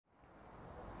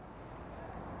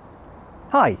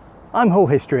Hi, I'm Hull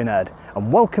History Nerd,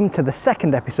 and welcome to the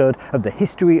second episode of the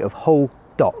history of Hull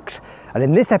docks. And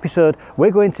in this episode,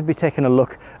 we're going to be taking a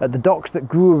look at the docks that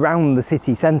grew around the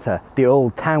city centre, the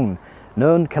Old Town,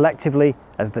 known collectively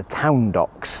as the Town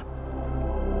Docks.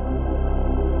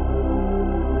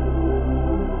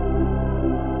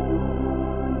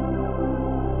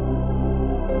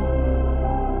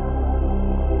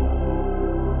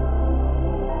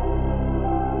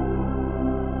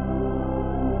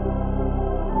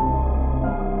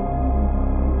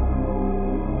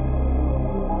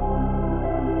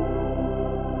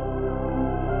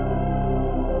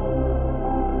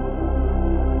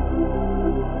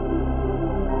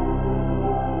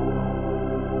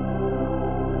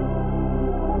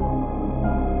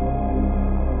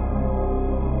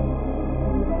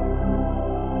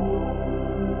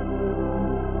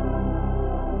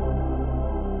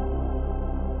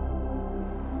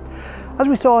 As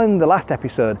we saw in the last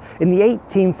episode, in the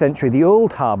 18th century, the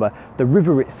Old Harbour, the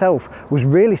river itself, was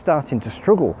really starting to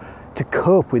struggle to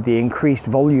cope with the increased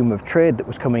volume of trade that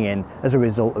was coming in as a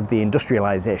result of the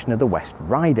industrialisation of the West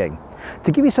Riding.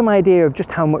 To give you some idea of just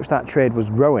how much that trade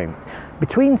was growing,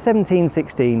 between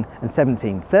 1716 and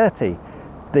 1730,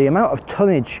 the amount of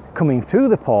tonnage coming through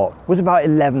the port was about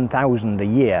 11,000 a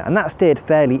year, and that stayed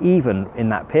fairly even in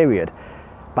that period.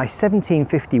 By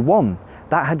 1751,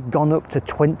 that had gone up to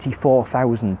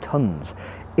 24,000 tonnes.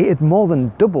 It had more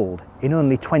than doubled in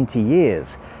only 20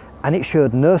 years, and it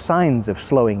showed no signs of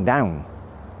slowing down.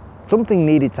 Something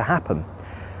needed to happen.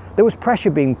 There was pressure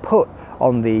being put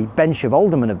on the bench of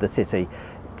aldermen of the city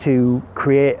to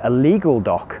create a legal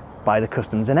dock by the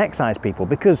customs and excise people,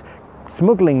 because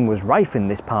smuggling was rife in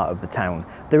this part of the town.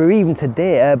 There are even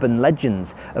today urban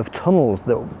legends of tunnels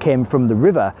that came from the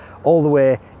river all the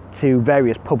way to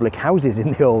various public houses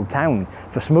in the Old Town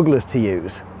for smugglers to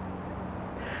use.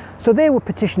 So they were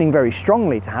petitioning very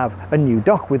strongly to have a new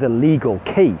dock with a legal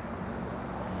key,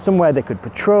 somewhere they could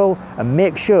patrol and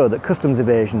make sure that customs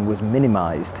evasion was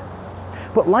minimised.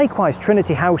 But likewise,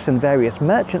 Trinity House and various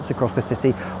merchants across the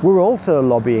city were also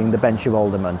lobbying the bench of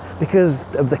aldermen because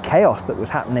of the chaos that was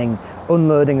happening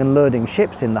unloading and loading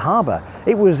ships in the harbour.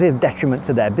 It was a detriment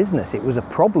to their business. It was a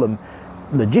problem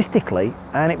logistically,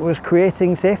 and it was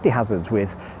creating safety hazards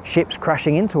with ships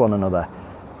crashing into one another.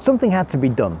 Something had to be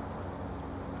done.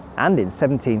 And in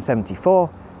 1774,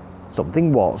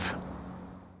 something was.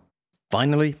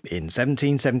 Finally, in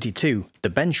 1772, the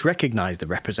bench recognised the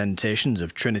representations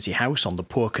of Trinity House on the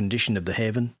poor condition of the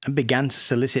haven and began to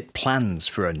solicit plans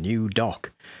for a new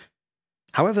dock.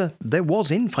 However, there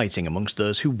was infighting amongst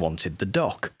those who wanted the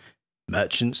dock.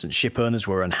 Merchants and ship owners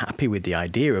were unhappy with the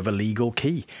idea of a legal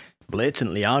key,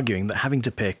 blatantly arguing that having to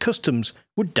pay customs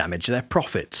would damage their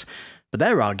profits. But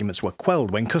their arguments were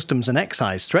quelled when customs and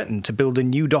excise threatened to build a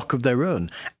new dock of their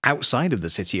own, outside of the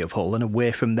city of Hull and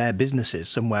away from their businesses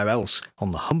somewhere else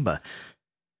on the Humber.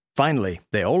 Finally,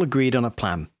 they all agreed on a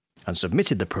plan and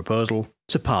submitted the proposal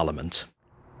to Parliament.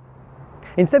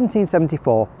 In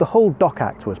 1774, the Hull Dock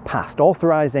Act was passed,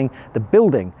 authorising the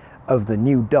building of the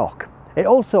new dock. It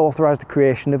also authorised the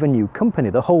creation of a new company,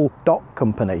 the Hull Dock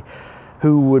Company,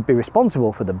 who would be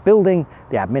responsible for the building,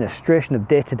 the administration of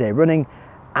day-to-day running,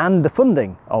 and the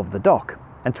funding of the dock.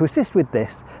 And to assist with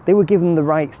this, they were given the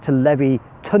rights to levy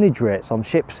tonnage rates on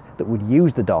ships that would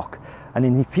use the dock. And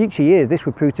in future years, this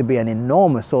would prove to be an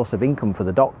enormous source of income for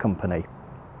the dock company.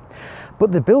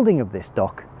 But the building of this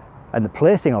dock and the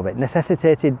placing of it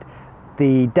necessitated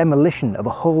the demolition of a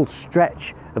whole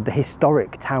stretch of the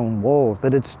historic town walls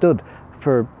that had stood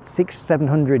for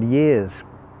 600-700 years,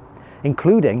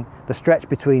 including the stretch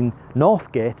between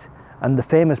Northgate and the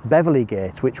famous Beverley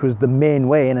Gate, which was the main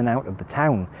way in and out of the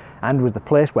town, and was the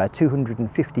place where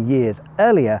 250 years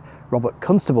earlier Robert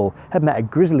Constable had met a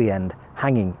grisly end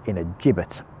hanging in a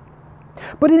gibbet.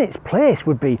 But in its place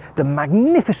would be the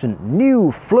magnificent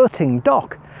new floating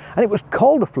dock, and it was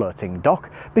called a floating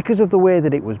dock because of the way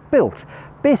that it was built.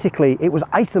 Basically, it was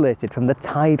isolated from the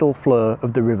tidal flow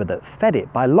of the river that fed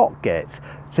it by lock gates,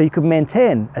 so you could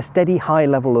maintain a steady high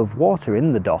level of water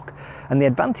in the dock. And the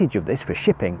advantage of this for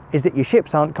shipping is that your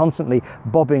ships aren't constantly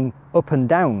bobbing up and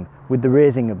down with the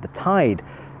raising of the tide,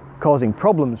 causing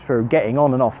problems for getting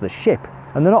on and off the ship,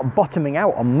 and they're not bottoming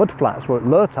out on mudflats at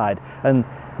low tide and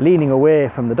leaning away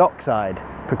from the dockside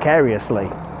precariously.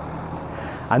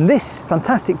 And this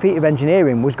fantastic feat of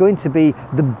engineering was going to be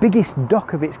the biggest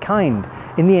dock of its kind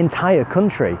in the entire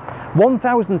country.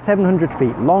 1,700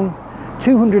 feet long,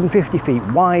 250 feet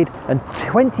wide and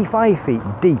 25 feet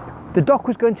deep. The dock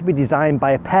was going to be designed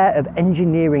by a pair of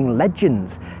engineering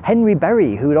legends, Henry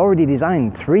Berry, who had already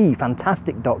designed 3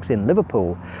 fantastic docks in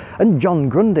Liverpool, and John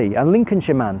Grundy, a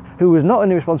Lincolnshire man who was not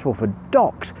only responsible for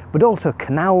docks but also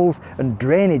canals and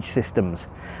drainage systems.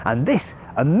 And this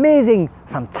amazing,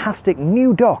 fantastic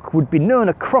new dock would be known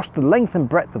across the length and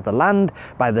breadth of the land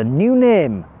by the new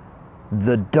name,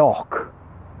 the Dock.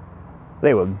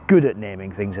 They were good at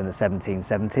naming things in the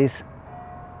 1770s.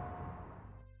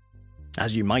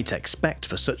 As you might expect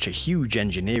for such a huge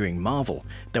engineering marvel,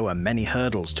 there were many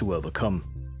hurdles to overcome.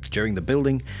 During the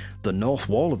building, the north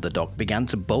wall of the dock began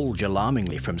to bulge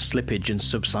alarmingly from slippage and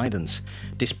subsidence,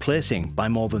 displacing by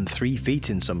more than 3 feet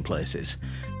in some places.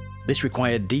 This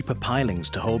required deeper pilings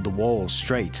to hold the walls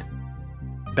straight.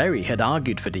 Berry had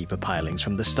argued for deeper pilings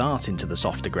from the start into the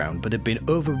softer ground, but had been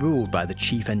overruled by the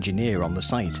chief engineer on the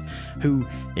site, who,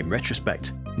 in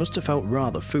retrospect, must have felt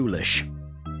rather foolish.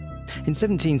 In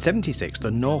 1776, the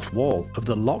north wall of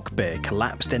the lock bay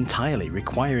collapsed entirely,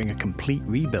 requiring a complete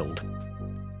rebuild.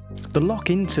 The lock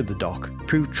into the dock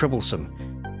proved troublesome.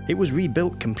 It was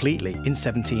rebuilt completely in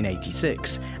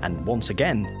 1786, and once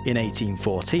again in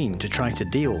 1814 to try to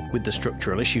deal with the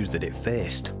structural issues that it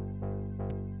faced.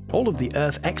 All of the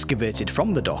earth excavated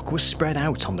from the dock was spread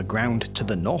out on the ground to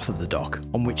the north of the dock,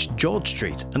 on which George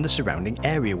Street and the surrounding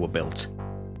area were built.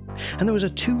 And there was a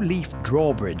 2-leaf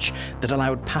drawbridge that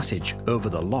allowed passage over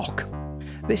the lock.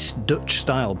 This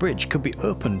Dutch-style bridge could be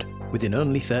opened within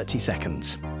only 30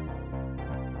 seconds.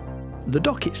 The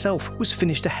dock itself was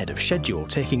finished ahead of schedule,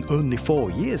 taking only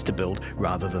 4 years to build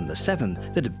rather than the 7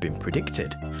 that had been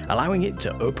predicted, allowing it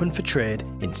to open for trade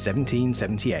in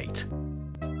 1778.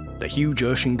 The huge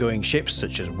ocean-going ships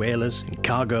such as whalers and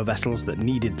cargo vessels that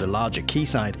needed the larger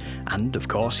quayside, and of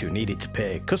course who needed to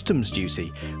pay customs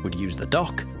duty, would use the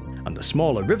dock, and the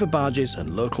smaller river barges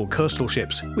and local coastal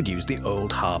ships would use the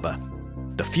Old Harbour.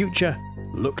 The future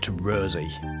looked rosy.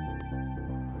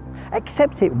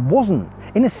 Except it wasn't.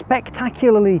 In a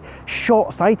spectacularly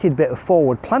short-sighted bit of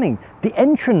forward planning, the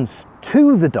entrance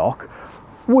to the dock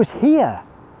was here,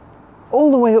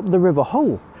 all the way up the River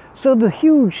Hull. So the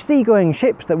huge seagoing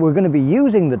ships that were going to be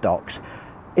using the docks,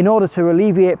 in order to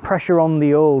alleviate pressure on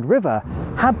the old river,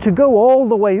 had to go all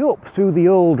the way up through the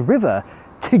old river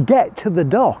to get to the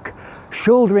dock,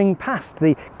 shouldering past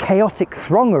the chaotic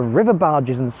throng of river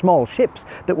barges and small ships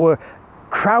that were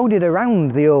crowded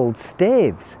around the old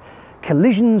staithes.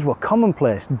 Collisions were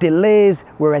commonplace, delays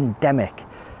were endemic.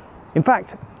 In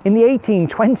fact, in the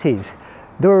 1820s,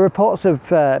 there were reports of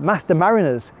master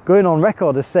mariners going on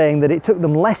record as saying that it took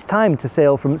them less time to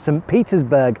sail from St.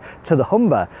 Petersburg to the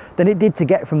Humber than it did to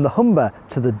get from the Humber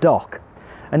to the dock.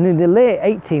 And in the late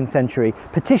 18th century,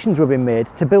 petitions were being made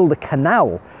to build a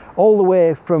canal all the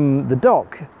way from the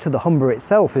dock to the Humber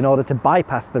itself in order to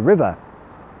bypass the river.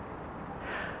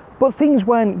 But things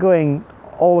weren't going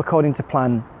all according to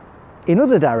plan in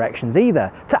other directions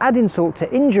either. To add insult to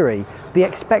injury, the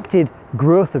expected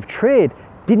growth of trade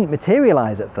didn't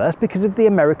materialise at first because of the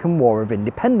American War of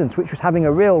Independence, which was having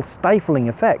a real stifling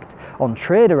effect on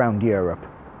trade around Europe.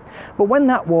 But when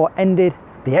that war ended,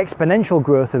 the exponential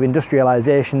growth of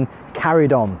industrialisation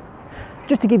carried on.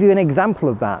 Just to give you an example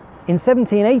of that, in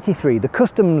 1783 the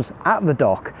customs at the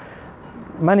dock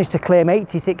managed to claim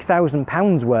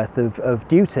 £86,000 worth of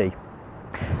duty.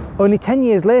 Only 10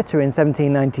 years later, in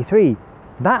 1793,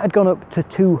 that had gone up to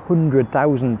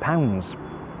 £200,000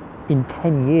 in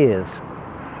 10 years.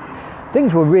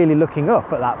 Things were really looking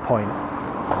up at that point.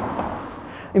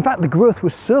 In fact, the growth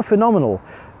was so phenomenal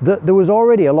that there was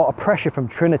already a lot of pressure from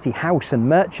Trinity House and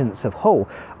merchants of Hull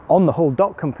on the Hull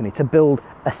Dock Company to build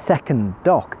a second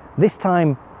dock, this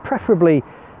time preferably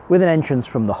with an entrance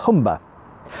from the Humber.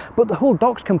 But the Hull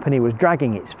Docks Company was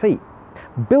dragging its feet.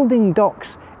 Building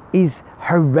docks is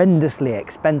horrendously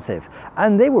expensive,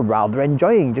 and they were rather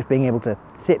enjoying just being able to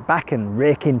sit back and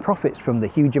rake in profits from the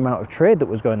huge amount of trade that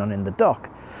was going on in the dock.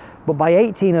 But by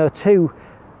 1802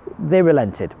 they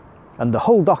relented, and the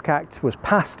Hull Dock Act was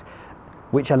passed,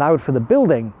 which allowed for the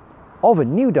building of a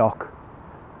new dock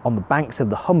on the banks of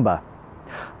the Humber.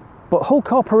 But Hull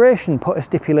Corporation put a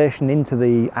stipulation into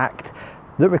the Act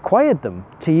that required them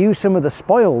to use some of the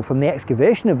spoil from the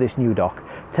excavation of this new dock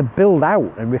to build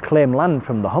out and reclaim land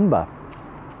from the Humber.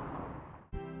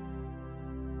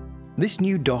 This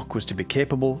new dock was to be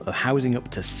capable of housing up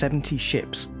to 70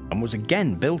 ships and was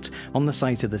again built on the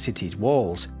site of the city's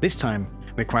walls, this time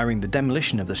requiring the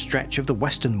demolition of the stretch of the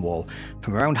western wall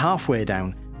from around halfway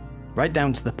down, right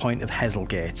down to the point of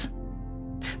Hazelgate.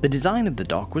 The design of the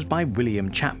dock was by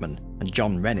William Chapman and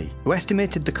John Rennie, who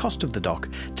estimated the cost of the dock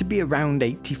to be around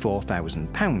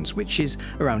 £84,000, which is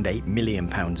around £8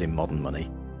 million in modern money.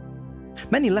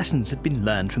 Many lessons had been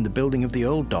learned from the building of the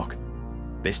old dock.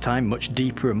 This time much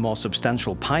deeper and more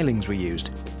substantial pilings were used,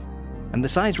 and the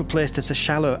sides were placed at a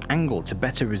shallow angle to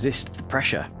better resist the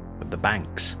pressure of the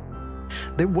banks.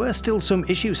 There were still some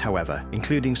issues, however,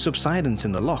 including subsidence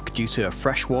in the lock due to a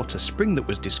freshwater spring that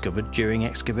was discovered during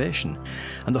excavation,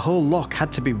 and the whole lock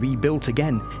had to be rebuilt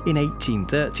again in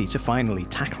 1830 to finally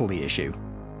tackle the issue.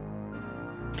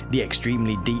 The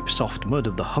extremely deep soft mud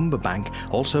of the Humber bank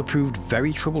also proved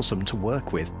very troublesome to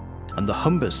work with, and the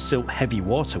Humber's silt-heavy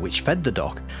water which fed the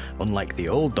dock, unlike the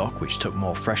old dock which took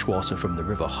more fresh water from the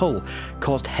River Hull,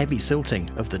 caused heavy silting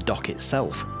of the dock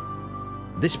itself.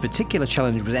 This particular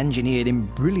challenge was engineered in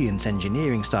brilliant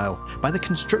engineering style by the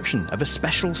construction of a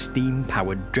special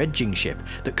steam-powered dredging ship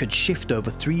that could shift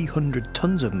over 300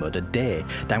 tons of mud a day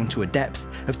down to a depth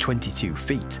of 22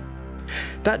 feet.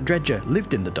 That dredger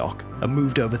lived in the dock and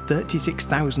moved over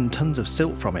 36,000 tons of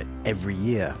silt from it every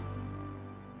year.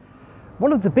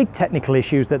 One of the big technical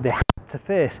issues that they had to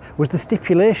face was the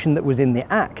stipulation that was in the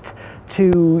Act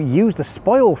to use the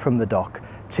spoil from the dock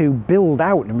to build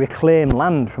out and reclaim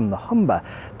land from the Humber.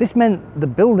 This meant the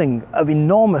building of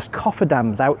enormous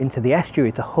cofferdams out into the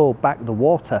estuary to hold back the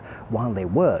water while they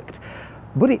worked.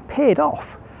 But it paid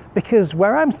off, because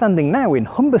where I'm standing now in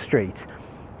Humber Street,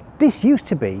 this used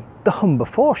to be the Humber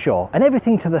foreshore, and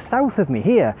everything to the south of me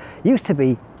here used to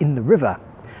be in the river.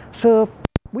 So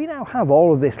we now have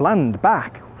all of this land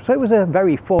back, so it was a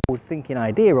very forward-thinking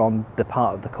idea on the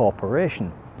part of the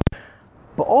corporation.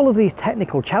 But all of these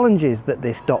technical challenges that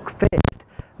this dock faced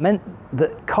meant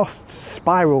that costs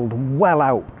spiralled well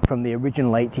out from the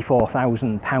original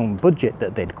 £84,000 budget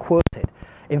that they'd quoted.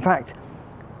 In fact,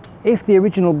 if the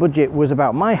original budget was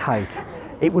about my height,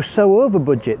 it was so over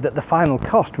budget that the final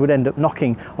cost would end up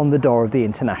knocking on the door of the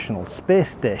International Space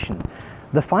Station.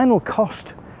 The final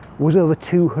cost was over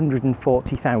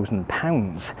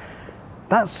 £240,000.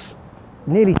 That's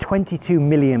nearly £22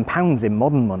 million in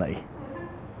modern money.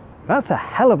 That's a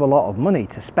hell of a lot of money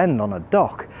to spend on a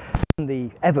dock. And the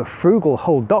ever frugal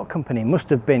Hull Dock Company must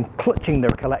have been clutching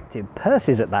their collective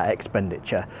purses at that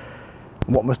expenditure.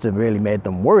 What must have really made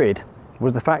them worried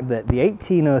was the fact that the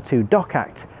 1802 Dock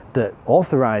Act that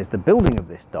authorised the building of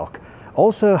this dock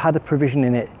also had a provision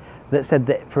in it that said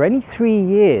that for any 3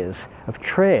 years of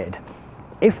trade,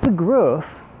 if the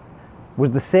growth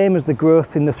was the same as the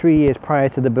growth in the 3 years prior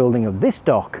to the building of this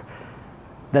dock,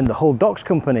 then the Hull Docks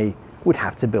Company would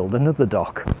have to build another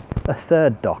dock, a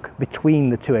third dock between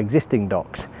the two existing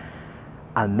docks.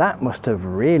 And that must have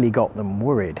really got them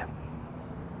worried,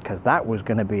 because that was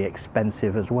going to be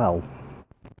expensive as well.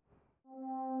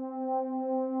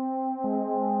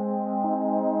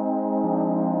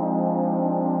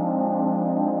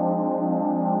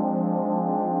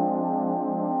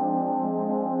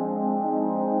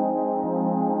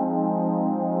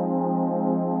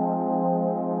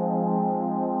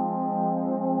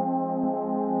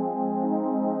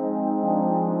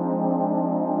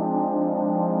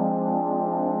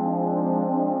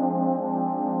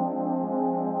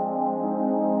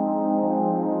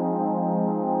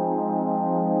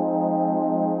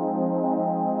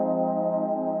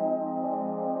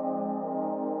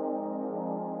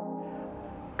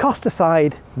 Cost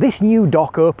aside, this new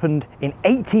dock opened in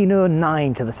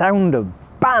 1809 to the sound of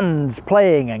bands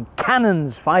playing and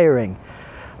cannons firing.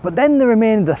 But then there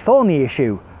remained the thorny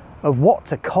issue of what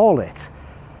to call it,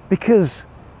 because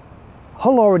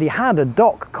Hull already had a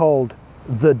dock called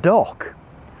the Dock.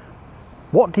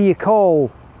 What do you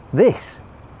call this?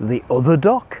 The other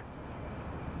dock?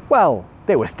 Well,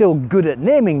 they were still good at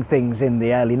naming things in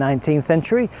the early 19th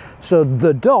century, so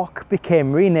the dock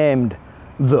became renamed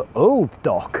the Old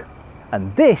Dock,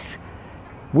 and this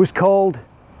was called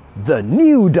the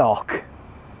New Dock.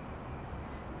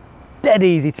 Dead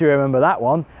easy to remember that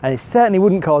one, and it certainly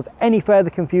wouldn't cause any further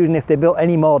confusion if they built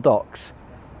any more docks.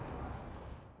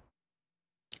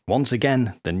 Once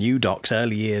again, the new dock's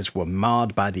early years were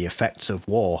marred by the effects of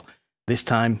war, this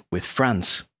time with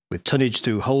France, with tonnage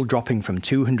through Hull dropping from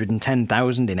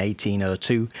 210,000 in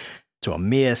 1802 to a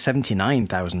mere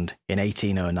 79,000 in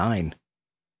 1809.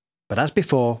 But as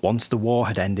before, once the war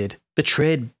had ended, the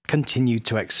trade continued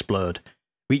to explode,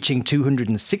 reaching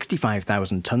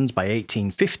 265,000 tonnes by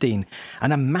 1815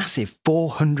 and a massive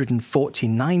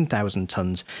 449,000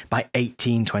 tonnes by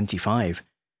 1825.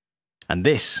 And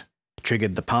this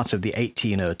triggered the part of the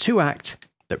 1802 Act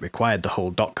that required the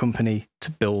Hull Dock Company to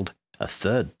build a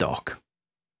third dock.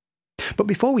 But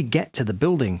before we get to the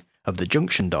building of the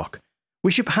junction dock,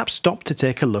 we should perhaps stop to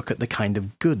take a look at the kind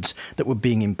of goods that were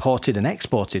being imported and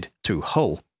exported through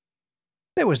Hull.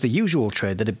 There was the usual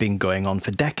trade that had been going on for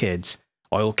decades: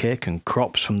 oilcake and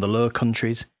crops from the Low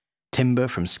Countries, timber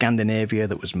from Scandinavia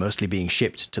that was mostly being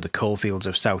shipped to the coalfields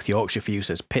of South Yorkshire for use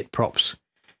as pit props.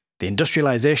 The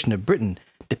industrialisation of Britain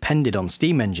depended on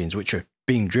steam engines which were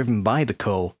being driven by the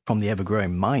coal from the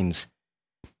ever-growing mines,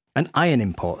 and iron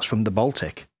imports from the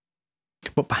Baltic.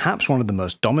 But perhaps one of the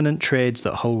most dominant trades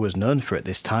that Hull was known for at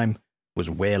this time was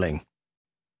whaling.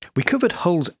 We covered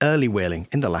Hull's early whaling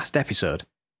in the last episode,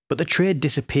 but the trade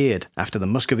disappeared after the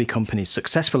Muscovy Company's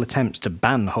successful attempts to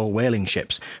ban Hull whaling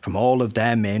ships from all of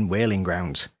their main whaling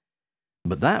grounds.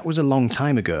 But that was a long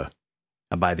time ago,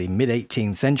 and by the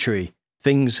mid-18th century,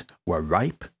 things were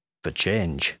ripe for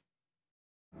change.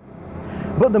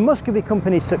 But the Muscovy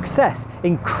Company's success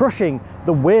in crushing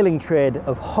the whaling trade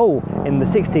of Hull in the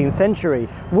 16th century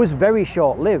was very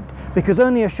short-lived, because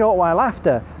only a short while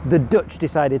after, the Dutch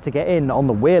decided to get in on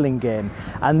the whaling game,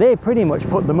 and they pretty much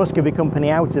put the Muscovy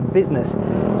Company out of business.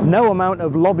 No amount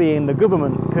of lobbying the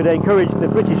government could encourage the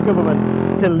British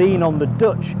government to lean on the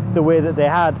Dutch the way that they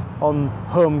had on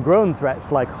homegrown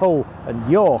threats like Hull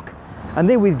and York, and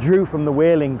they withdrew from the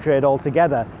whaling trade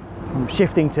altogether,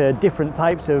 shifting to different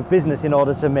types of business in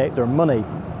order to make their money.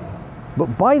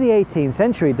 But by the 18th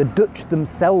century, the Dutch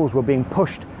themselves were being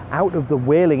pushed out of the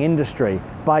whaling industry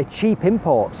by cheap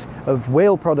imports of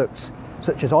whale products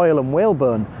such as oil and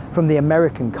whalebone from the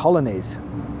American colonies.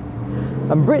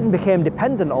 And Britain became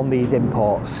dependent on these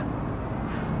imports.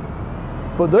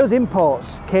 But those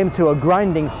imports came to a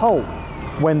grinding halt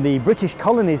when the British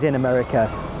colonies in America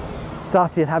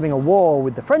started having a war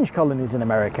with the French colonies in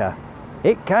America.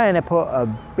 It kind of put a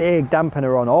big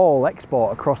dampener on all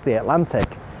export across the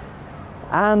Atlantic.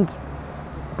 And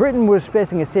Britain was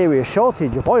facing a serious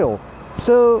shortage of oil,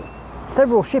 so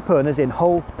several ship owners in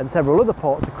Hull and several other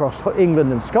ports across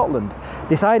England and Scotland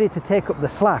decided to take up the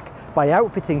slack by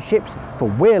outfitting ships for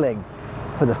whaling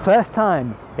for the first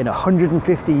time in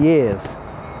 150 years.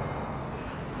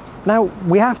 Now,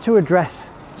 we have to address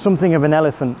something of an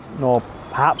elephant, or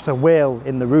perhaps a whale,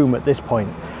 in the room at this point.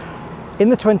 In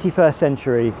the 21st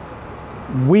century,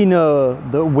 we know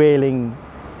that whaling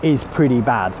is pretty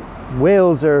bad.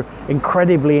 Whales are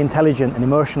incredibly intelligent and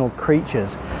emotional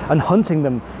creatures, and hunting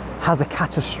them has a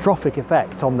catastrophic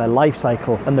effect on their life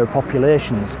cycle and their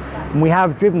populations. And we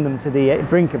have driven them to the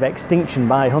brink of extinction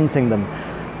by hunting them.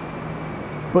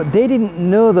 But they didn't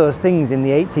know those things in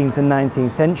the 18th and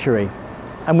 19th century.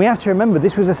 And we have to remember,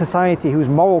 this was a society whose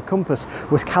moral compass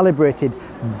was calibrated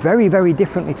very, very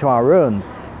differently to our own.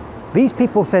 These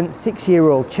people sent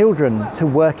 6-year-old children to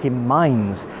work in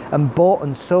mines and bought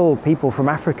and sold people from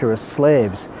Africa as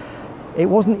slaves. It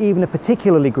wasn't even a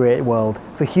particularly great world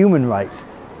for human rights,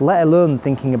 let alone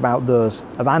thinking about those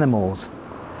of animals.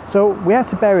 So we have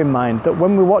to bear in mind that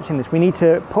when we're watching this, we need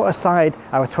to put aside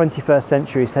our 21st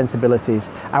century sensibilities,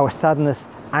 our sadness,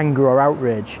 anger or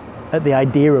outrage at the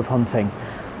idea of hunting,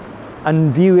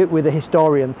 and view it with a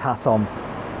historian's hat on.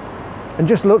 And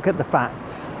just look at the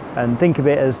facts and think of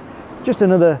it as just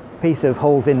another piece of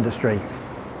Hull's industry.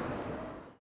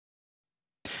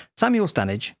 Samuel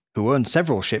Stanage, who owned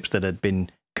several ships that had been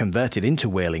converted into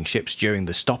whaling ships during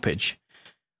the stoppage,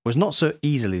 was not so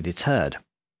easily deterred.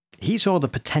 He saw the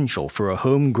potential for a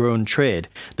homegrown trade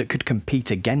that could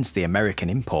compete against the American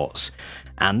imports,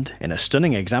 and in a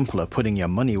stunning example of putting your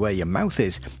money where your mouth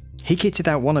is, he kitted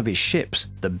out one of his ships,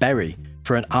 the Berry,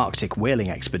 for an Arctic whaling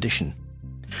expedition.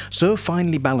 So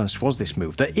finely balanced was this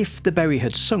move that if the Berry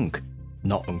had sunk,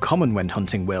 not uncommon when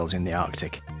hunting whales in the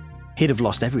Arctic, he'd have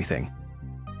lost everything.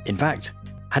 In fact,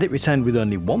 had it returned with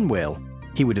only one whale,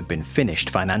 he would have been finished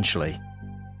financially.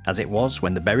 As it was,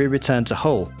 when the Berry returned to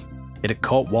Hull, it had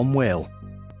caught one whale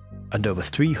and over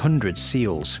 300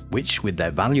 seals, which, with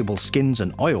their valuable skins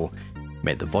and oil,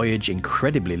 made the voyage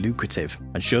incredibly lucrative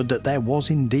and showed that there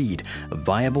was indeed a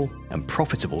viable and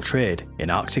profitable trade in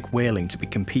Arctic whaling to be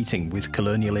competing with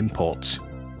colonial imports.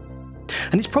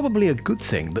 And it's probably a good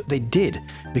thing that they did,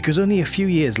 because only a few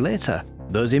years later,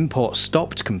 those imports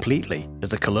stopped completely as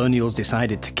the colonials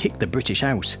decided to kick the British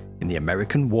out in the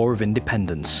American War of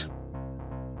Independence.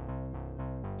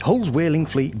 Hull's whaling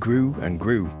fleet grew and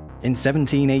grew. In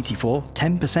 1784,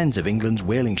 10% of England's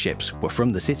whaling ships were from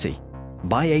the city.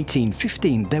 By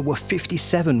 1815, there were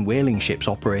 57 whaling ships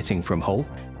operating from Hull.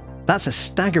 That's a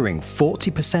staggering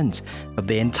 40% of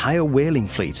the entire whaling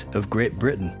fleet of Great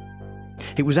Britain.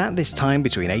 It was at this time,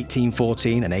 between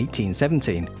 1814 and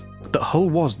 1817, that Hull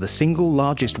was the single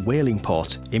largest whaling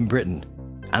port in Britain,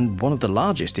 and one of the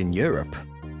largest in Europe.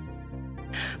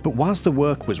 But whilst the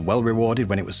work was well rewarded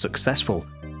when it was successful,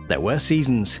 there were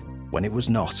seasons when it was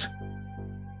not.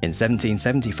 In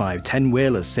 1775, 10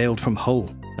 whalers sailed from Hull,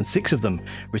 and 6 of them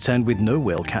returned with no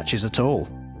whale catches at all.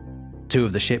 2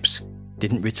 of the ships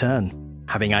didn't return,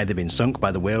 having either been sunk by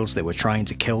the whales they were trying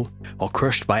to kill or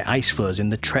crushed by ice floes in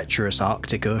the treacherous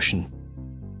Arctic Ocean.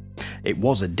 It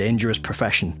was a dangerous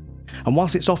profession, and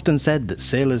whilst it's often said that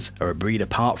sailors are a breed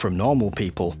apart from normal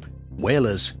people,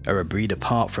 whalers are a breed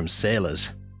apart from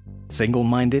sailors.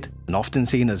 Single-minded and often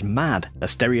seen as mad, a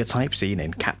stereotype seen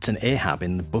in Captain Ahab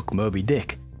in the book Moby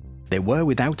Dick, they were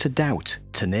without a doubt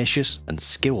tenacious and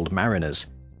skilled mariners.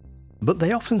 But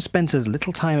they often spent as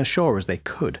little time ashore as they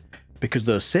could, because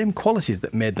those same qualities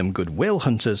that made them good whale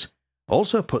hunters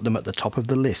also put them at the top of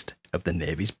the list of the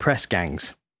Navy's press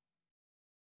gangs.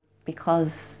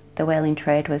 Because the whaling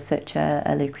trade was such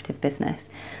a lucrative business,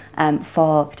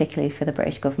 particularly for the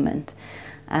British government,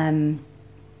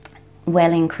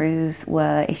 whaling crews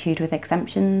were issued with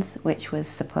exemptions, which was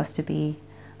supposed to be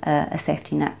a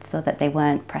safety net so that they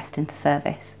weren't pressed into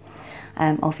service.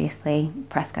 Obviously,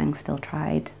 press gangs still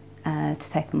tried to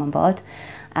take them on board,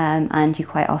 and you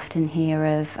quite often hear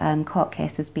of court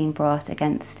cases being brought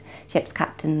against ships'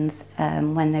 captains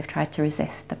when they've tried to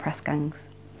resist the press gangs.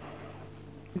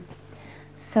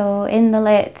 So in the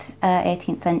late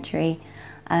 18th century,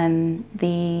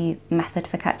 the method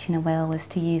for catching a whale was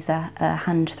to use a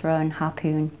hand-thrown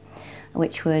harpoon,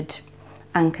 which would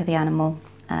anchor the animal.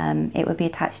 It would be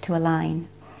attached to a line,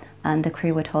 and the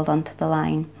crew would hold on to the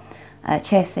line,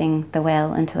 chasing the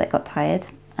whale until it got tired,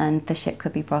 and the ship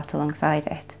could be brought alongside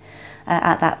it.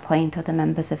 At that point, other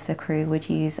members of the crew would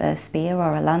use a spear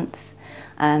or a lance,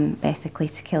 basically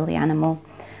to kill the animal,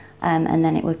 and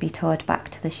then it would be towed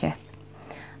back to the ship.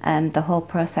 The whole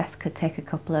process could take a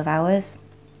couple of hours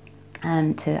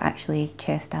to actually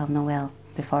chase down the whale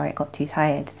before it got too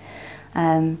tired.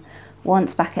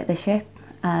 Once back at the ship,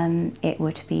 it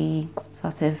would be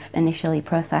sort of initially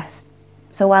processed.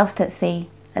 So whilst at sea,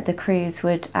 the crews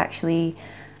would actually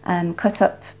cut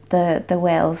up the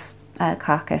whale's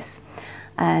carcass,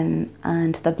 and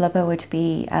the blubber would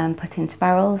be put into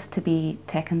barrels to be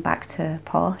taken back to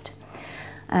port.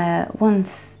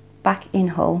 Once back in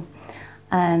Hull,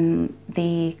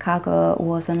 the cargo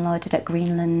was unloaded at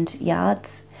Greenland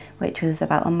yards, which was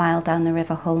about a mile down the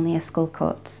River Hull near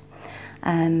Schullcoats.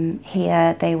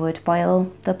 Here they would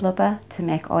boil the blubber to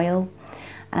make oil,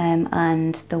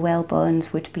 and the whale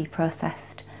bones would be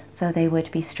processed, so they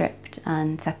would be stripped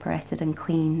and separated and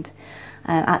cleaned.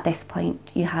 At this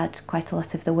point you had quite a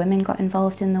lot of the women got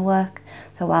involved in the work,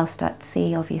 so whilst at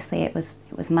sea obviously it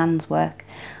was man's work,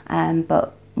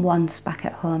 but once back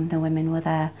at home the women were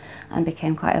there and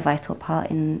became quite a vital part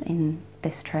in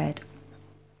this trade.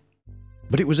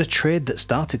 But it was a trade that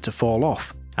started to fall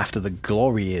off after the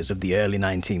glory years of the early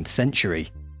 19th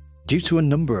century, due to a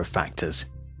number of factors.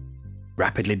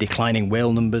 Rapidly declining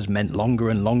whale numbers meant longer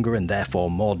and longer and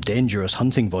therefore more dangerous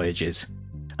hunting voyages,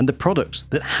 and the products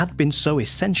that had been so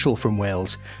essential from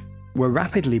whales were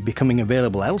rapidly becoming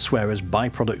available elsewhere as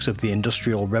byproducts of the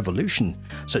Industrial Revolution,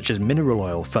 such as mineral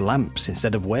oil for lamps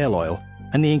instead of whale oil,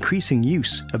 and the increasing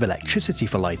use of electricity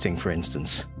for lighting, for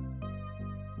instance.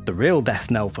 The real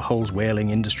death knell for Hull's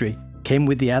whaling industry came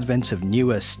with the advent of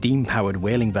newer steam-powered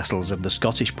whaling vessels of the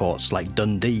Scottish ports like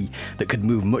Dundee that could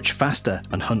move much faster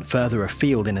and hunt further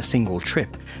afield in a single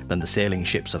trip than the sailing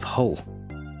ships of Hull.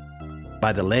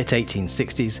 By the late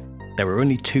 1860s, there were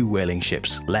only two whaling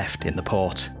ships left in the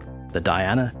port, the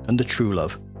Diana and the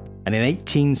Truelove, and in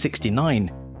 1869,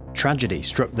 tragedy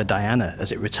struck the Diana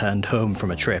as it returned home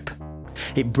from a trip.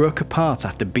 It broke apart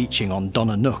after beaching on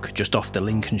Donnanook just off the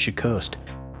Lincolnshire coast,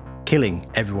 killing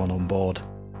everyone on board.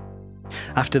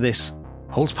 After this,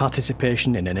 Hull's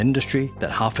participation in an industry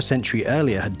that half a century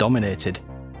earlier had dominated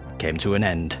came to an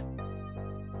end.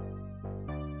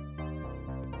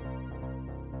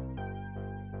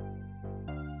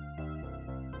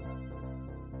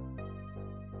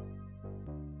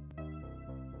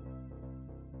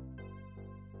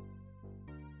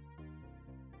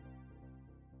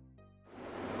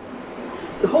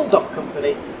 The Hull Dock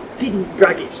Company didn't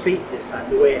drag its feet this time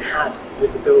the way it had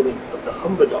with the building of the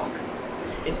Humber Dock.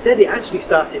 Instead, it actually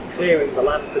started clearing the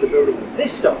land for the building of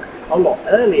this dock a lot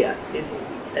earlier,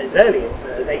 as early as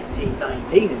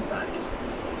 1819 in fact.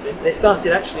 They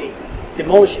started actually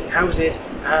demolishing houses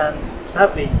and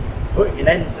sadly putting an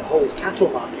end to Hull's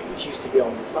cattle market, which used to be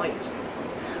on the site.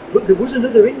 But there was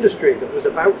another industry that was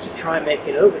about to try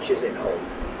making overtures in Hull.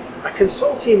 A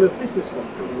consortium of businessmen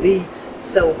from Leeds,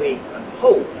 Selby and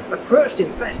Hull approached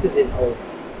investors in Hull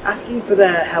asking for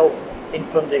their help in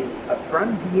funding a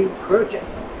brand new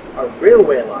project, a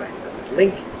railway line that would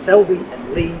link Selby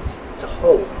and Leeds to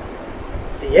Hull.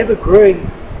 The ever-growing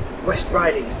West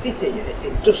Riding city and its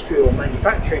industrial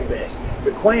manufacturing base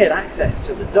required access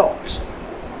to the docks.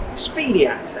 Speedy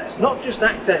access, not just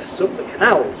access up the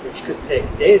canals, which could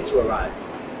take days to arrive,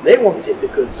 They wanted the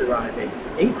goods arriving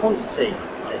in quantity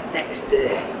the next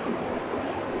day.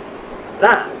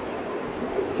 That,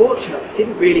 unfortunately,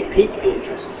 didn't really pique the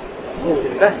interests of Hull's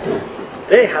investors.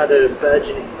 They had a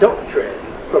burgeoning dock trade.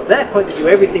 From their point of view,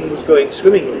 everything was going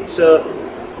swimmingly, so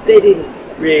they didn't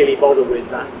really bother with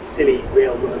that silly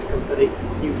railroad company,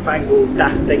 newfangled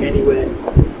daft thing anyway.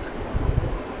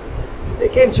 They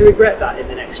came to regret that in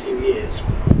the next few years.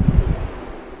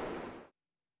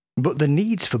 But the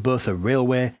needs for both a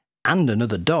railway and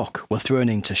another dock were thrown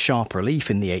into sharp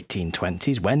relief in the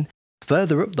 1820s when,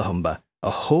 further up the Humber, a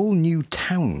whole new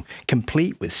town,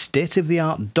 complete with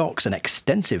state-of-the-art docks and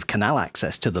extensive canal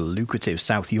access to the lucrative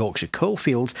South Yorkshire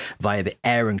coalfields via the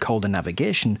air and Calder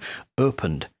navigation,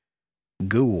 opened.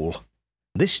 Goole.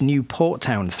 This new port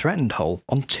town threatened Hull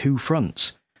on two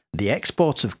fronts: the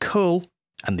exports of coal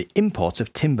and the import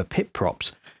of timber pit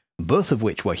props, both of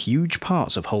which were huge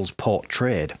parts of Hull's port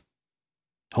trade.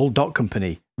 Hull Dock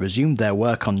Company resumed their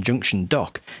work on Junction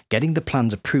Dock, getting the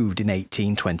plans approved in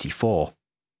 1824.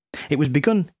 It was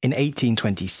begun in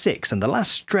 1826 and the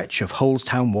last stretch of Hull's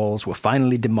town walls were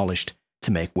finally demolished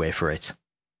to make way for it.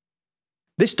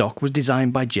 This dock was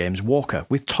designed by James Walker,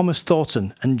 with Thomas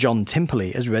Thornton and John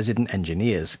Timperley as resident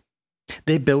engineers.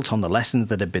 They built on the lessons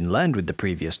that had been learned with the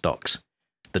previous docks.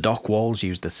 The dock walls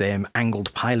used the same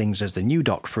angled pilings as the new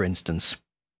dock, for instance.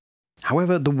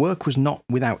 However, the work was not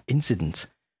without incident.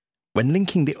 When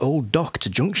linking the old dock to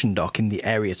Junction Dock in the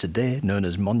area today known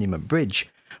as Monument Bridge,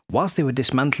 whilst they were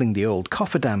dismantling the old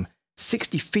cofferdam,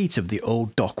 60 feet of the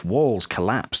old dock walls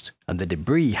collapsed and the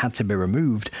debris had to be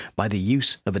removed by the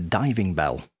use of a diving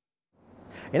bell.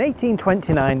 In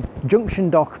 1829, Junction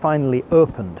Dock finally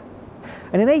opened.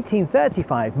 And in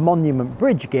 1835, Monument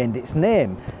Bridge gained its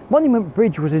name. Monument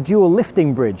Bridge was a dual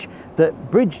lifting bridge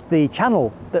that bridged the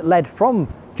channel that led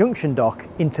from Junction Dock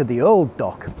into the old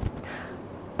dock.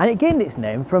 And it gained its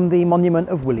name from the monument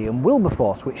of William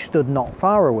Wilberforce, which stood not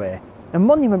far away. And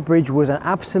Monument Bridge was an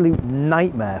absolute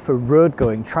nightmare for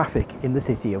road-going traffic in the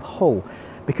city of Hull,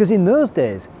 because in those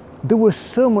days there was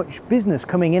so much business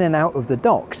coming in and out of the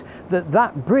docks that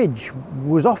that bridge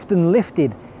was often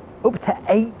lifted up to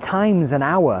 8 times an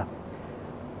hour,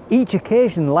 each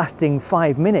occasion lasting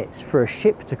 5 minutes for a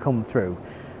ship to come through.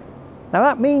 Now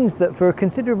that means that for a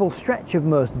considerable stretch of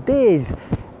most days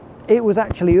it was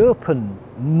actually open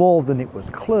more than it was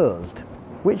closed,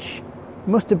 which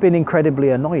must have been incredibly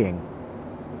annoying.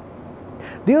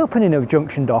 The opening of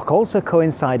Junction Dock also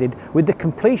coincided with the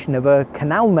completion of a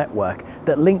canal network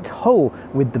that linked Hull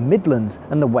with the Midlands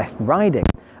and the West Riding,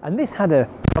 and this had a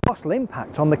colossal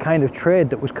impact on the kind of trade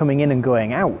that was coming in and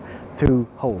going out through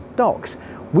Hull's docks.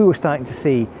 We were starting to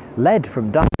see lead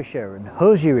from Derbyshire and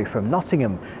hosiery from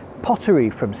Nottingham, pottery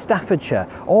from Staffordshire,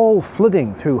 all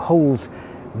flooding through Hull's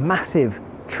massive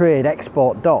trade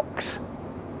export docks.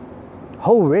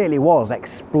 Hull really was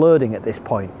exploding at this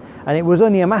point, and it was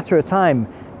only a matter of time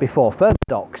before further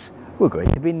docks were going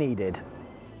to be needed.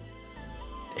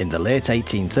 In the late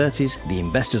 1830s, the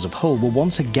investors of Hull were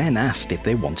once again asked if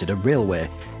they wanted a railway.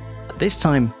 At this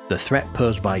time, the threat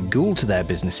posed by Goole to their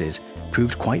businesses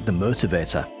proved quite the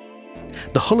motivator.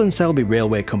 The Hull and Selby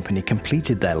Railway Company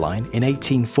completed their line in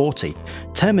 1840,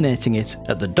 terminating it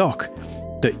at the dock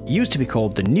that used to be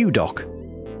called the New Dock,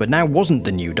 but now wasn't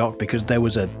the New Dock because there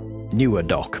was a newer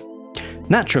dock.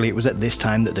 Naturally, it was at this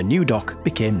time that the new dock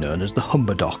became known as the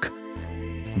Humber Dock.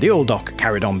 The old dock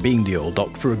carried on being the old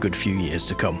dock for a good few years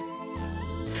to come.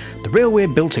 The railway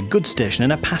built a goods station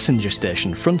and a passenger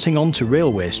station fronting onto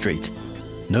Railway Street,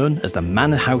 known as the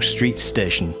Manor House Street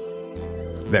Station.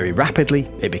 Very rapidly,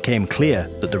 it became clear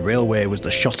that the railway was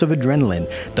the shot of adrenaline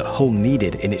that Hull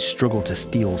needed in its struggle to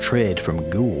steal trade from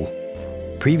Goole.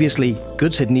 Previously,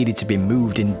 goods had needed to be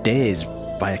moved in days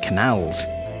via canals.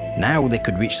 Now they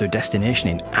could reach their destination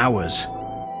in hours.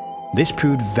 This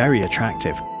proved very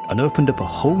attractive and opened up a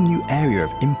whole new area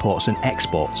of imports and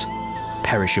exports,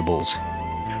 perishables.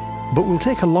 But we'll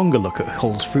take a longer look at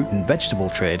Hull's fruit and vegetable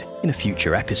trade in a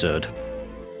future episode.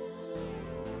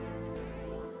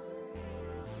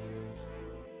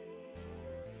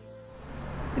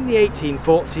 In the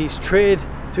 1840s, trade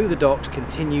through the docks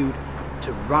continued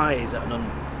to rise at an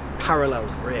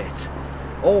unparalleled rate.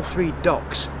 All 3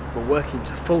 docks were working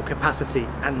to full capacity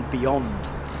and beyond,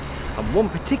 and one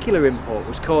particular import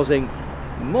was causing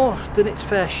more than its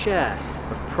fair share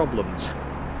of problems: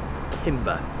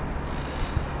 timber.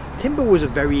 Timber was a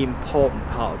very important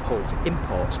part of Hull's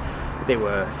imports. They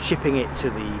were shipping it to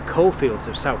the coalfields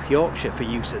of South Yorkshire for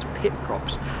use as pit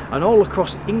props, and all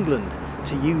across England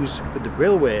to use with the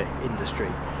railway industry,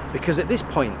 because at this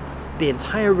point the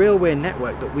entire railway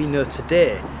network that we know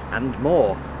today and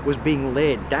more was being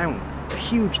laid down a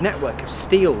huge network of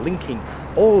steel linking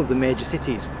all of the major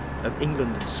cities of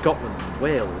England and Scotland and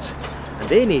Wales, and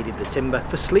they needed the timber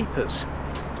for sleepers.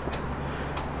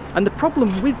 And the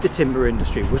problem with the timber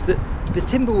industry was that the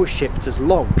timber was shipped as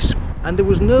logs, and there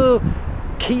was no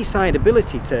quayside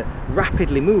ability to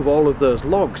rapidly move all of those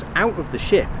logs out of the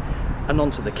ship and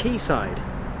onto the quayside.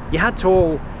 You had to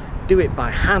all do it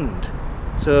by hand,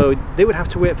 so they would have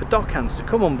to wait for dockhands to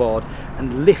come on board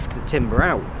and lift the timber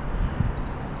out.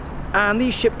 And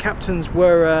these ship captains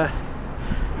were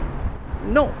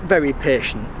not very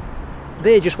patient.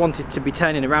 They just wanted to be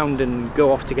turning around and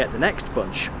go off to get the next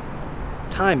bunch.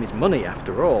 Time is money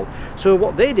after all. So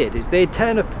what they did is they'd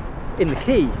turn up in the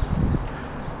quay,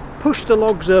 push the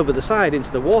logs over the side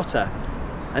into the water,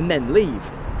 and then leave.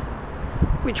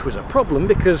 Which was a problem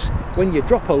because when you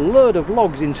drop a load of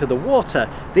logs into the water,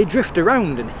 they drift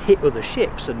around and hit other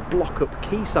ships and block up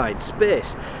quayside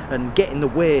space and get in the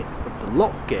way of the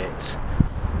lock gates.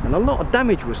 And a lot of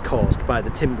damage was caused by the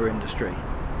timber industry.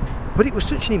 But it was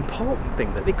such an important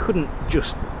thing that they couldn't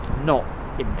just not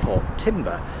import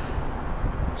timber.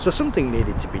 So something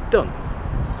needed to be done.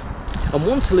 And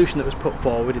one solution that was put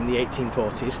forward in the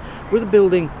 1840s was the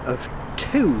building of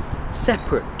two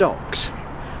separate docks.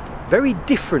 Very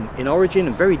different in origin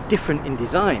and very different in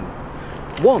design.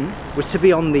 One was to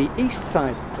be on the east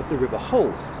side of the River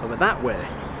Hull, over that way.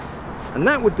 And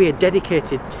that would be a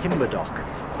dedicated timber dock.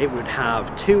 It would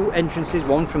have two entrances,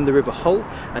 one from the River Hull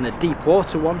and a deep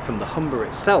water one from the Humber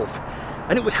itself.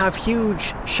 And it would have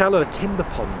huge shallow timber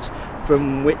ponds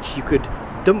from which you could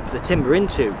dump the timber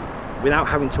into without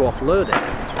having to offload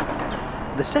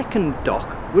it. The second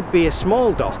dock would be a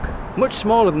small dock, much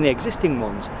smaller than the existing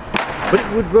ones, but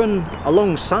it would run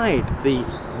alongside the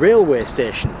railway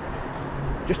station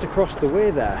just across the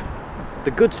way there,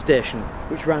 the goods station,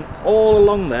 which ran all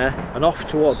along there and off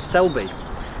towards Selby.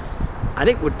 And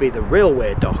it would be the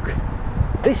railway dock,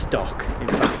 this dock in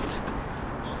fact.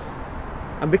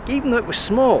 And even though it was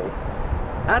small,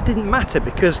 that didn't matter,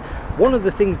 because one of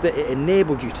the things that it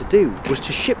enabled you to do was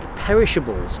to ship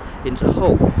perishables into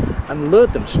Hull and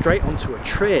load them straight onto a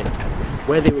train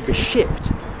where they would be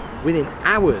shipped within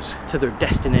hours to their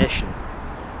destination.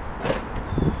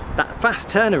 That fast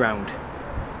turnaround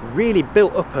really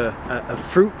built up a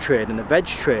fruit trade and a veg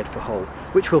trade for Hull,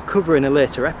 which we'll cover in a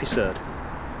later episode.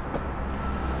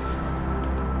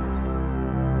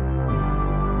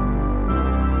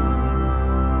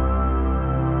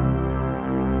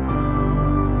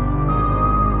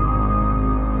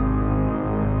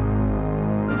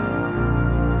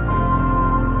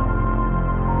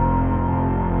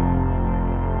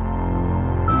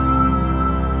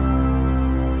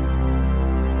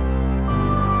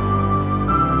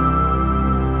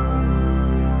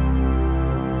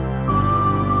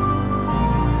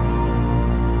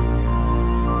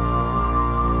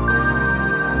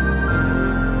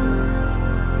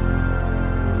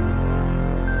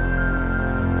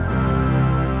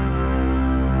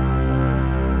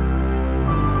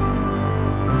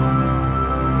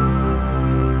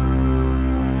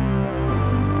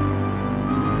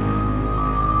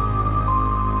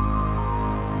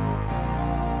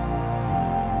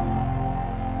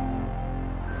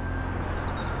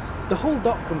 The Hull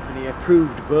Dock Company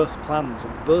approved both plans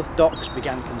and both docks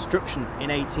began construction in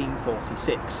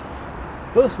 1846.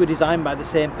 Both were designed by the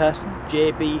same person,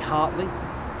 J.B. Hartley,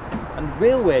 and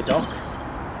Railway Dock,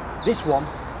 this one,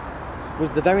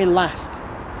 was the very last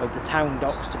of the town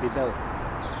docks to be built.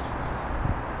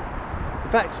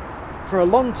 In fact, for a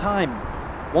long time,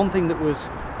 one thing that was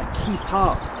a key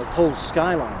part of Hull's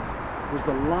skyline was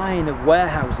the line of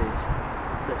warehouses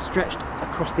that stretched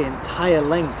across the entire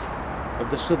length of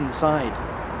the southern side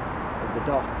of the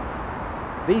dock.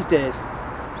 These days,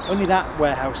 only that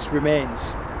warehouse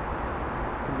remains,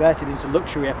 converted into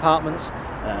luxury apartments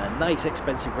and nice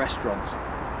expensive restaurants.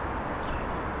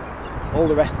 All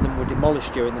the rest of them were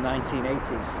demolished during the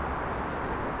 1980s.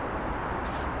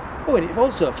 Oh, and it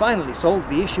also finally solved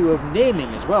the issue of naming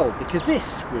as well, because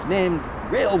this was named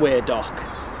Railway Dock.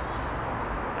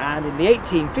 And in the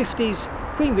 1850s,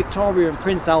 Queen Victoria and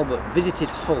Prince Albert visited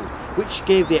Hull, which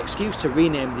gave the excuse to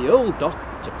rename the old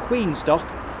dock to Queen's Dock,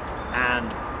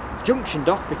 and Junction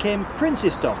Dock became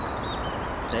Prince's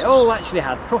Dock. They all actually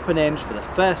had proper names for the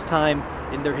first time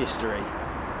in their history.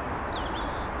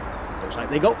 Looks like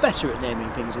they got better at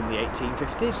naming things in the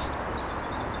 1850s.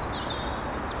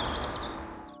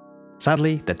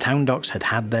 Sadly, the town docks had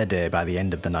had their day by the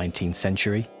end of the 19th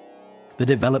century. The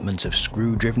development of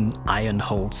screw-driven,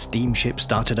 iron-hulled steamships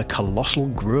started a colossal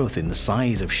growth in the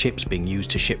size of ships being used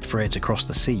to ship freight across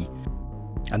the sea,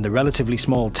 and the relatively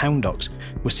small town docks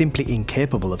were simply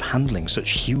incapable of handling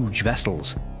such huge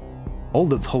vessels.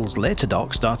 All of Hull's later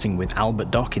docks, starting with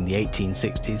Albert Dock in the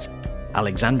 1860s,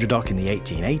 Alexandra Dock in the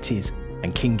 1880s,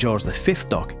 and King George V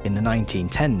Dock in the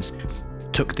 1910s,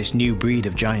 took this new breed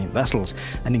of giant vessels,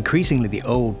 and increasingly the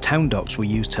old town docks were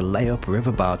used to lay up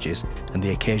river barges and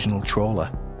the occasional trawler.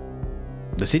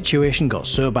 The situation got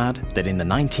so bad that in the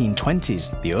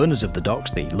 1920s, the owners of the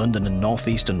docks, the London and North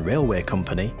Eastern Railway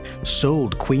Company,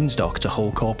 sold Queen's Dock to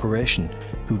Hull Corporation,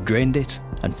 who drained it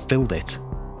and filled it,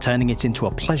 turning it into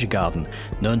a pleasure garden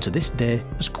known to this day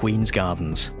as Queen's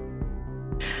Gardens.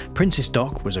 Princess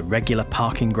Dock was a regular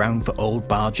parking ground for old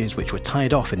barges which were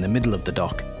tied off in the middle of the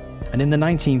dock, and in the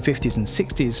 1950s and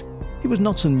 60s, it was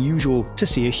not unusual to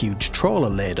see a huge trawler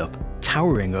laid up,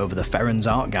 towering over the Ferrans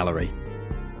Art Gallery.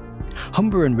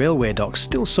 Humber and railway docks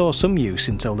still saw some use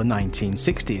until the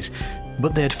 1960s,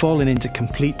 but they had fallen into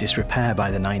complete disrepair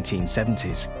by the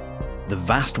 1970s. The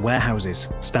vast warehouses,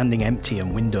 standing empty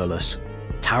and windowless,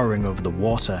 towering over the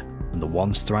water and the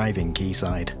once thriving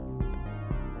quayside.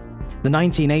 The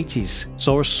 1980s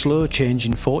saw a slow change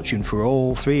in fortune for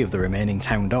all three of the remaining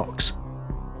town docks.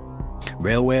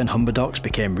 Railway and Humber docks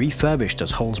became refurbished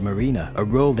as Hull's marina, a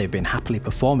role they've been happily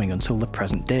performing until the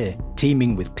present day,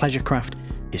 teeming with pleasure craft,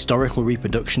 historical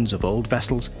reproductions of old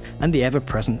vessels, and the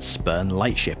ever-present Spurn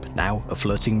lightship, now a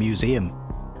floating museum.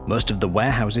 Most of the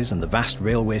warehouses and the vast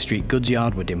Railway Street goods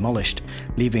yard were demolished,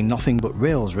 leaving nothing but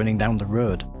rails running down the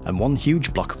road, and one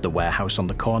huge block of the warehouse on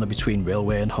the corner between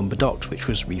Railway and Humber docks, which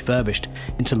was refurbished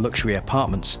into luxury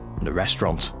apartments and a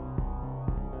restaurant.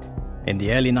 In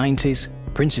the early 90s,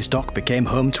 Princess Dock became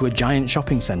home to a giant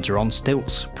shopping centre on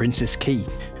stilts, Princess Quay,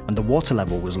 and the water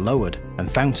level was lowered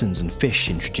and fountains and fish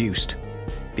introduced.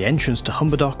 The entrance to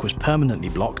Humber Dock was permanently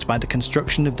blocked by the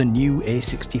construction of the new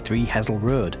A63 Hessel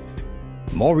Road.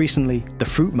 More recently, the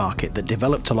fruit market that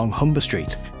developed along Humber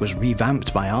Street was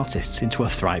revamped by artists into a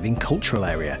thriving cultural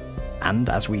area, and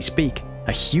as we speak,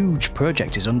 a huge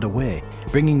project is underway,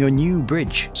 bringing a new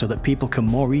bridge so that people can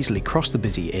more easily cross the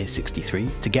busy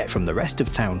A63 to get from the rest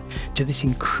of town to this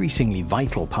increasingly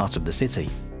vital part of the city.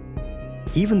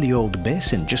 Even the old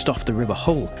basin just off the River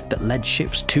Hull that led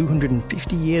ships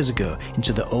 250 years ago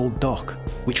into the old dock,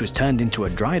 which was turned into a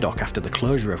dry dock after the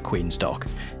closure of Queen's Dock,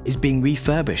 is being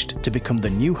refurbished to become the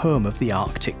new home of the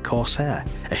Arctic Corsair,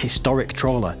 a historic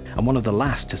trawler and one of the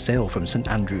last to sail from St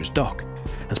Andrew's Dock,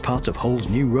 as part of Hull's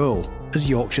new role as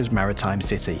Yorkshire's maritime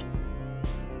city.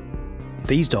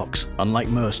 These docks, unlike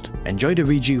most, enjoyed a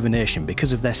rejuvenation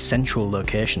because of their central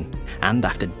location, and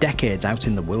after decades out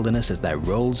in the wilderness as their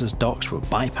roles as docks were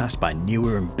bypassed by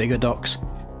newer and bigger docks,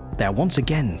 they are once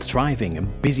again thriving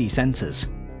and busy centres.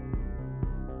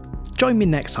 Join me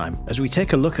next time as we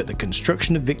take a look at the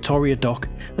construction of Victoria Dock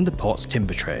and the port's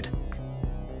timber trade.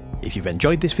 If you've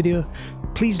enjoyed this video,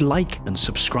 please like and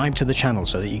subscribe to the channel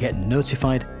so that you get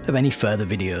notified of any further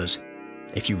videos.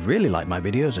 If you really like my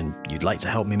videos and you'd like to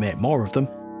help me make more of them,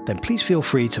 then please feel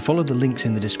free to follow the links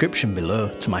in the description below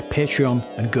to my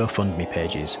Patreon and GoFundMe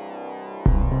pages.